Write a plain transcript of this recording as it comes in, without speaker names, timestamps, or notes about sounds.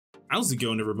How's it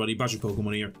going, everybody? Budget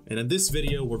Pokemon here, and in this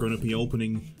video we're going to be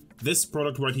opening this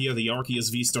product right here, the Arceus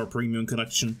V Star Premium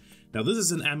Collection. Now this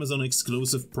is an Amazon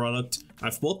exclusive product.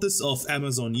 I've bought this off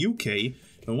Amazon UK,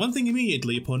 and one thing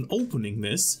immediately upon opening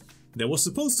this, there was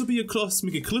supposed to be a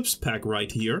Cosmic Eclipse pack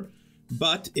right here,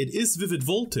 but it is Vivid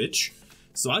Voltage,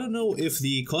 so I don't know if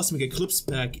the Cosmic Eclipse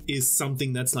pack is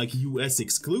something that's like US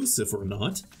exclusive or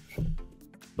not.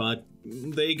 But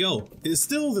there you go.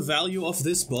 Still, the value of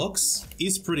this box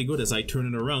is pretty good as I turn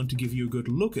it around to give you a good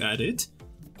look at it.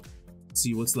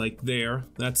 See what's like there.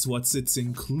 That's what it's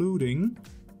including.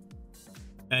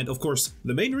 And of course,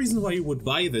 the main reason why you would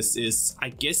buy this is, I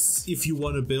guess, if you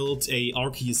want to build a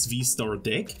Arceus V Star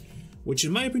deck, which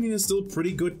in my opinion is still a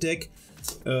pretty good deck.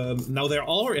 Now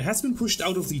it has been pushed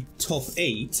out of the top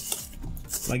 8.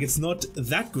 Like, it's not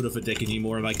that good of a deck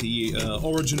anymore. Like, the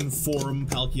Origin Form,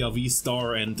 Palkia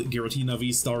V-Star, and Giratina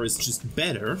V-Star is just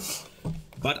better.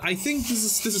 But I think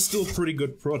this is still a pretty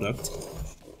good product.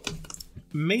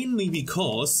 Mainly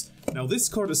because, now this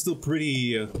card is still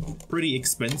pretty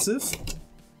expensive.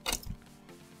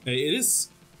 It is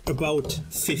about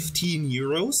 15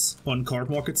 euros on Card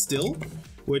Market still.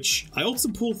 Which, I also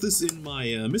pulled this in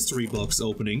my mystery box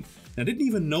opening. I didn't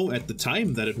even know at the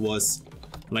time that it was,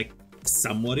 like,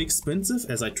 somewhat expensive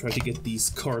as I try to get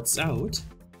these cards out.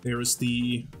 There is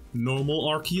the normal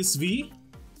Arceus V,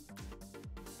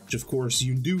 which of course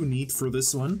you do need for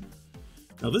this one.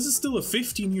 Now this is still a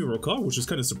 15 euro card, which is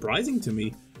kind of surprising to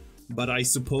me, but I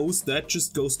suppose that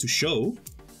just goes to show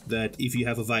that if you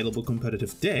have a viable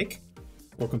competitive deck,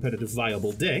 or competitive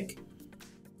viable deck,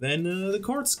 then the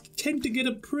cards tend to get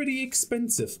a pretty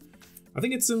expensive. I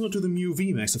think it's similar to the Mew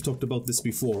VMAX, I've talked about this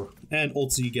before, and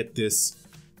also you get this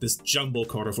jumbo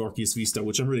card of Arceus V Star,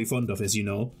 which I'm really fond of, as you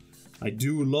know. I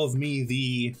do love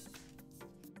me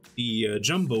the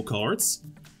jumbo cards.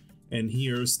 And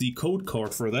here's the code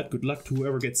card for that. Good luck to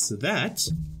whoever gets that.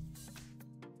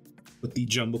 Put the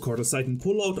jumbo card aside and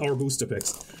pull out our booster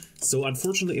packs. So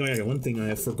unfortunately, oh yeah, one thing I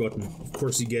have forgotten. Of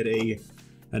course, you get a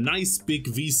nice big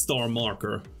V-Star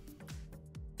marker.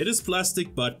 It is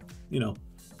plastic, but, you know,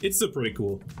 it's still pretty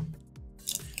cool.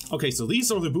 Okay, so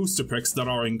these are the booster packs that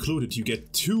are included. You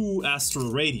get 2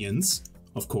 Astral Radiance,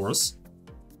 of course.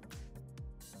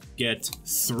 Get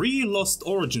 3 Lost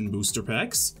Origin booster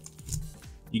packs.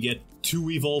 You get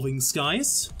 2 Evolving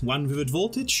Skies, 1 Vivid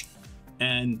Voltage,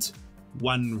 and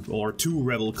 1 or 2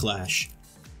 Rebel Clash.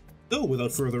 So,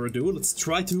 without further ado, let's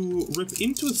try to rip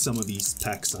into some of these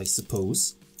packs, I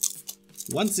suppose.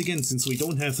 Once again, since we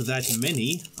don't have that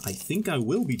many, I think I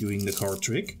will be doing the card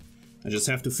trick. I just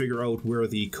have to figure out where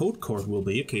the code card will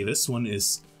be. Okay, this one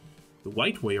is the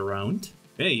white way around.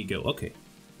 There you go, okay.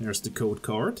 There's the code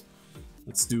card.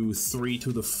 Let's do 3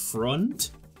 to the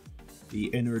front.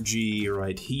 The energy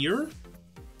right here.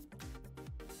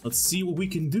 Let's see what we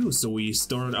can do. So we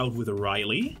start out with a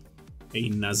Riley,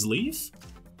 a Nuzleaf,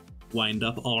 Wind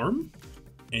Up Arm,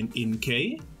 an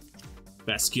Inkay,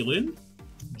 Basculin,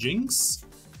 Jinx,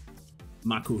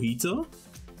 Makuhita,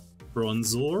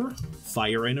 Bronzor,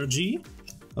 Fire Energy,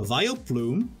 a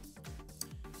Vileplume.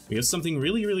 We have something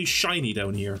really shiny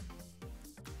down here.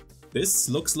 This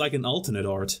looks like an alternate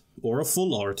art, or a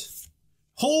full art.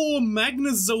 Oh,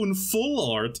 Magnezone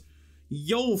full art!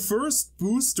 Yo, first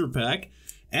booster pack,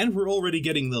 and we're already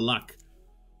getting the luck.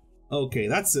 Okay,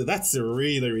 that's a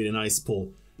really nice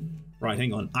pull. Right,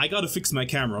 hang on. I gotta fix my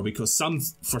camera because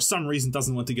for some reason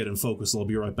doesn't want to get in focus. I'll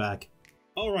be right back.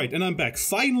 Alright, and I'm back.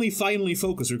 Finally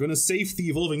focused. We're gonna save the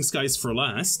Evolving Skies for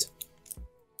last.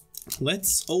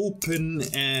 Let's open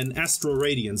an Astral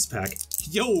Radiance pack.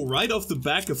 Yo, right off the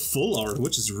back of full art,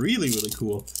 which is really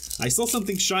cool. I saw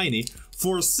something shiny.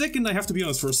 For a second, I have to be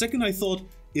honest, for a second I thought,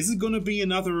 is it gonna be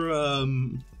another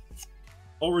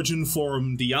Origin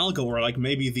Form Dialga, or like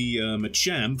maybe the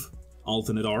Machamp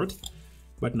alternate art?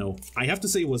 But no, I have to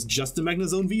say it was just the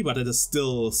Magnezone V, but it is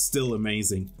still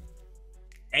amazing.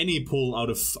 Any pull out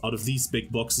of these big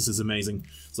boxes is amazing.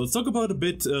 So let's talk about a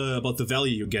bit about the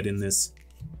value you get in this.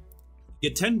 You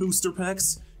get 10 booster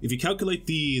packs. If you calculate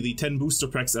the 10 booster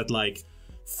packs at like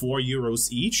 4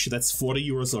 euros each, that's 40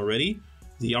 euros already.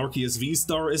 The Arceus V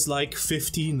Star is like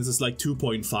 15, this is like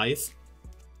 2.5.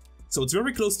 So it's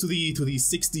very close to the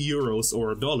 60 euros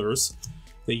or dollars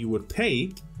that you would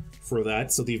pay for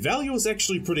that. So the value is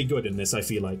actually pretty good in this, I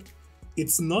feel like.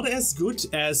 It's not as good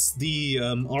as the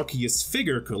Arceus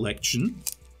figure collection,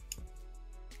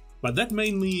 but that's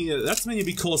mainly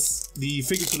because the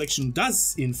figure collection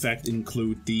does in fact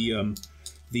include the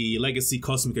Legacy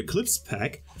Cosmic Eclipse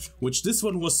pack, which this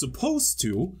one was supposed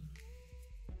to.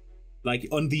 Like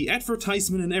on the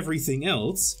advertisement and everything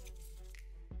else,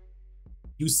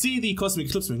 You see the Cosmic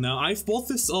Eclipse pack. Now, I've bought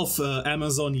this off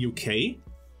Amazon UK,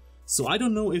 so I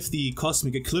don't know if the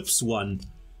Cosmic Eclipse one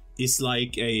is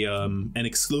like a an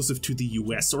exclusive to the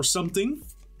US or something.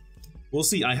 We'll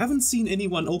see. I haven't seen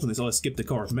anyone open this. Oh, I skipped the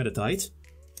card. Meditite.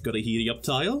 Got a Healy Up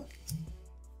tile.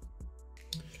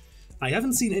 I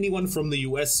haven't seen anyone from the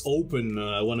US open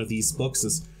one of these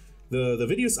boxes. The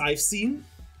videos I've seen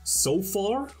so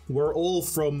far were all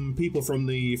from people from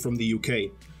the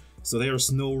UK. So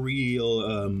there's no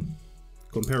real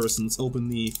comparisons. Open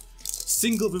the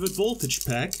single Vivid Voltage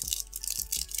pack.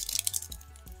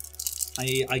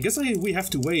 I guess we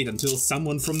have to wait until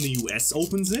someone from the US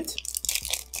opens it.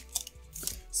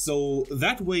 So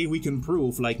that way we can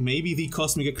prove, like, maybe the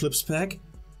Cosmic Eclipse pack,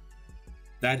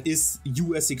 that is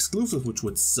US exclusive, which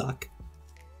would suck.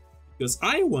 Because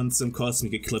I want some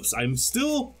Cosmic Eclipse. I'm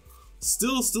still,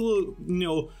 you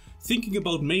know, thinking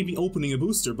about maybe opening a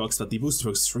booster box, but the booster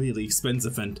box is really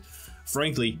expensive, and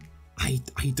frankly, I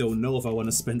don't know if I want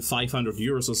to spend 500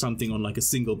 euros or something on like a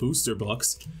single booster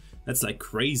box. That's like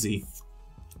crazy.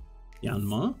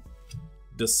 Yanma,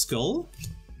 the Skull,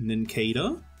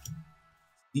 Nincada,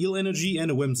 Steel Energy,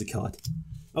 and a Whimsicott.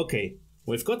 Okay,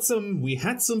 we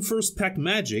had some first pack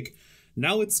magic,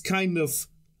 now it's kind of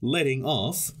letting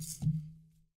off.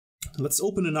 Let's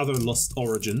open another Lost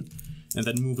Origin, and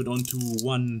then move it on to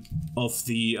one of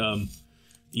the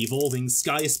Evolving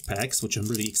Skies packs, which I'm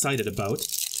really excited about.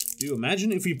 Do you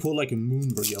imagine if we pull like a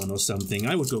Moonbryon or something?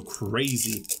 I would go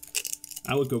crazy.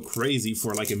 I would go crazy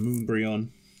for like a Moonbryon.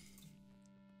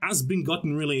 Has been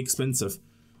gotten really expensive.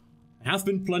 I have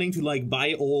been planning to like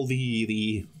buy all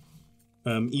the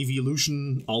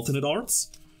Evolution alternate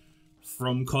arts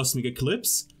from Cosmic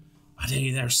Eclipse, but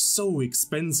they're so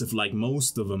expensive, like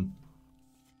most of them.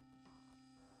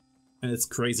 And it's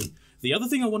crazy. The other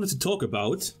thing I wanted to talk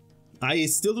about, I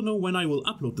still don't know when I will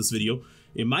upload this video.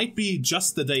 It might be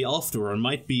just the day after, or it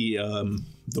might be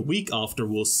the week after,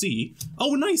 we'll see.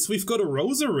 Oh nice, we've got a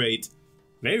Roserade.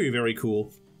 Very, very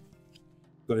cool.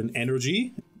 Got an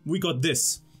Energy. We got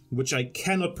this, which I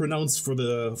cannot pronounce for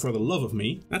the love of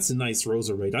me. That's a nice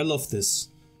Roserade. I love this.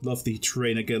 Love the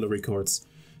Trainer Gallery cards.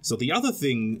 So the other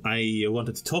thing I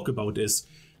wanted to talk about is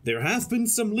there have been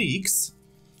some leaks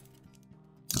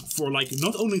for like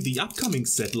not only the upcoming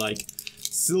set like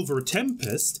Silver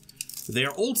Tempest,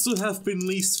 there also have been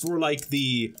leaks for like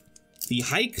the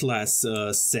high class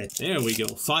set. There we go.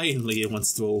 Finally it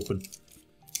wants to open.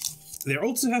 There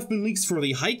also have been leaks for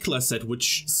the high class set,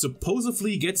 which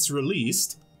supposedly gets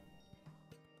released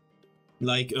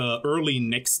like early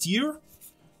next year,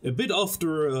 a bit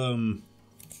after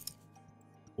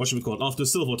what should we call it? After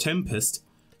Silver Tempest.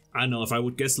 I don't know if I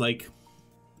would guess like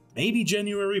maybe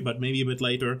January, but maybe a bit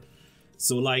later.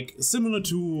 So like similar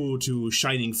to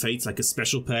Shining Fates, like a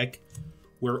special pack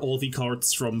where all the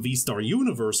cards from V-Star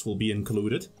Universe will be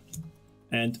included.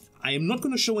 And I am not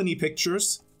going to show any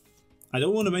pictures. I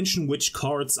don't want to mention which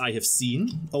cards I have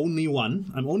seen. Only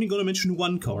one. I'm only going to mention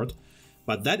one card.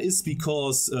 But that is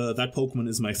because that Pokemon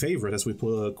is my favorite, as we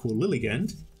pull a cool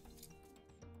Lilligant.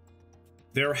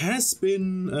 There has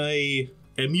been a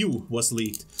Mew was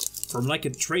leaked from like a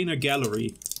trainer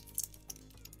gallery.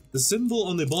 The symbol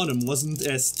on the bottom wasn't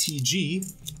STG.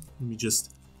 Let me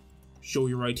just show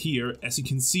you right here. As you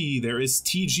can see, there is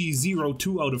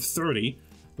TG02 out of 30,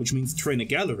 which means trainer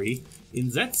gallery.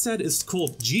 In that set it's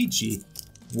called GG,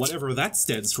 whatever that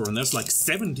stands for, and there's like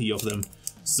 70 of them.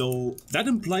 So that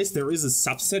implies there is a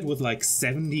subset with like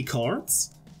 70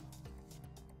 cards.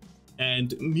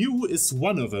 And Mew is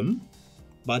one of them,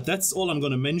 but that's all I'm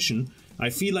gonna mention. I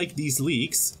feel like these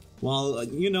leaks, while,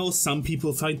 you know, some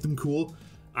people find them cool,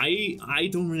 I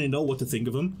don't really know what to think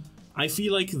of them. I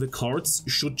feel like the cards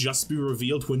should just be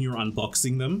revealed when you're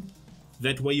unboxing them.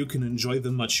 That way you can enjoy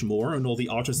them much more, and all the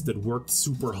artists that worked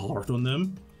super hard on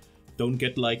them don't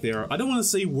get like their, I don't want to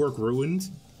say work ruined,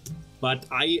 but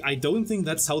I don't think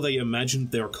that's how they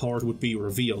imagined their card would be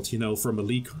revealed, you know, from a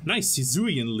leak. Nice,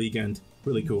 Hisuian Ligand.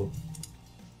 Really cool.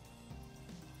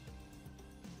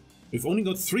 We've only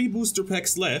got 3 booster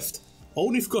packs left.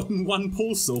 Only gotten 1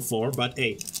 pull so far, but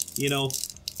hey, you know,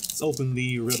 let's open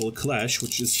the Riddle Clash,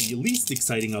 which is the least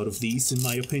exciting out of these, in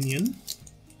my opinion.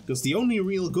 Because the only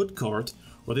real good card,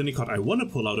 or the only card I want to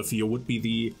pull out of here, would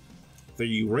be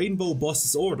the Rainbow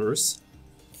Boss's Orders.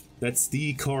 That's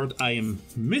the card I am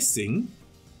missing.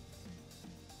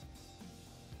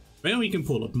 Then we can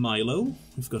pull up Milo.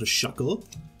 We've got a Shuckle.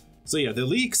 So yeah, the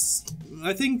leaks,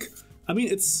 I think, I mean,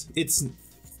 it's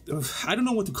I don't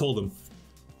know what to call them.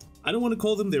 I don't want to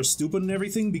call them they're stupid and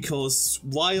everything, because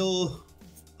while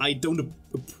I don't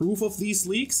approve of these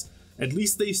leaks, at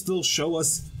least they still show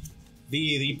us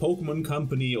the Pokemon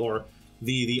Company, or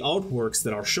The artworks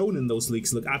that are shown in those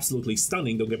leaks look absolutely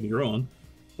stunning, don't get me wrong,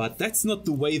 but that's not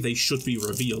the way they should be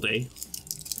revealed, eh?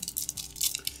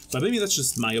 But maybe that's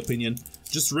just my opinion.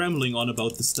 Just rambling on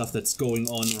about the stuff that's going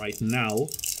on right now.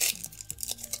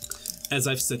 As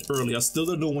I've said earlier, I still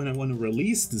don't know when I want to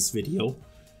release this video.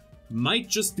 Might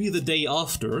just be the day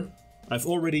after. I've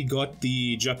already got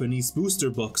the Japanese booster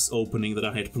box opening that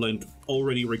I had planned,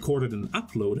 already recorded and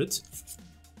uploaded.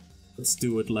 Let's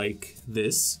do it like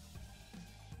this.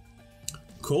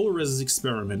 Color's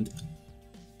experiment.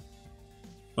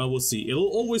 But we'll see. It'll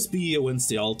always be a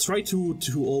Wednesday. I'll try to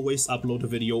always upload a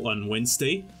video on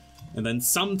Wednesday. And then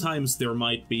sometimes there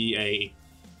might be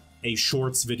a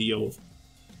shorts video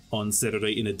on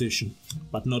Saturday in addition.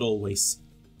 But not always.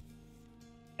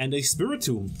 And a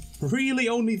Spiritomb. Really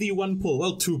only the one pull.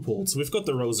 Well, 2 pulls. We've got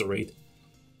the Roserade.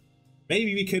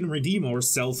 Maybe we can redeem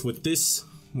ourselves with this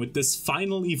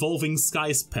final Evolving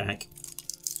Skies pack.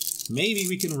 Maybe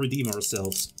we can redeem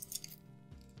ourselves.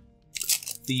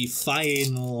 The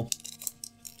final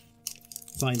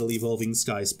Evolving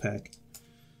Skies pack.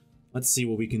 Let's see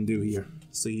what we can do here.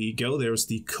 So here you go, there's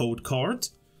the code card.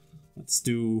 Let's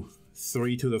do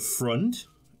 3 to the front.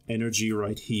 Energy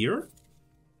right here.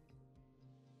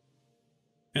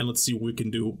 And let's see what we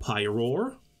can do.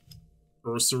 Pyroar,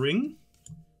 Ursaring,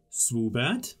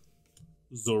 Swoobat,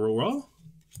 Zorora,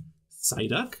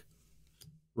 Psyduck,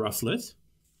 Rufflet,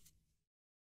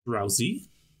 Drowsy,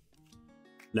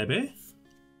 Lebe,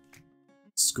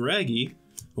 Scraggy,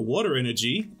 Water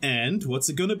Energy, and what's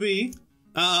it gonna be?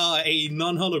 A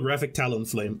non-holographic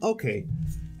Talonflame. Okay,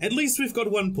 at least we've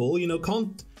got 1 pull, you know,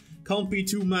 can't be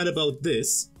too mad about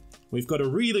this. We've got a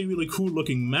really cool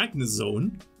looking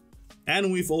Magnezone,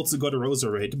 and we've also got a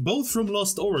Roserade, both from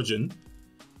Lost Origin.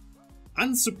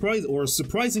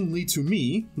 Surprisingly to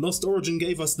me, Lost Origin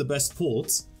gave us the best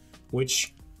pulls,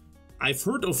 which I've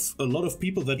heard of a lot of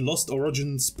people that Lost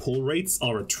Origin's pull rates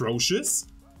are atrocious,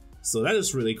 so that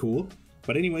is really cool.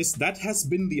 But anyways, that has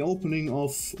been the opening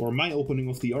of, or my opening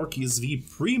of the Arceus V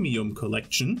Premium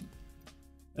Collection.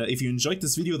 If you enjoyed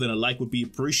this video, then a like would be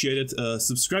appreciated.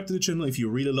 Subscribe to the channel if you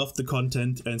really loved the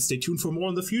content, and stay tuned for more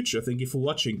in the future. Thank you for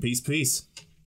watching. Peace.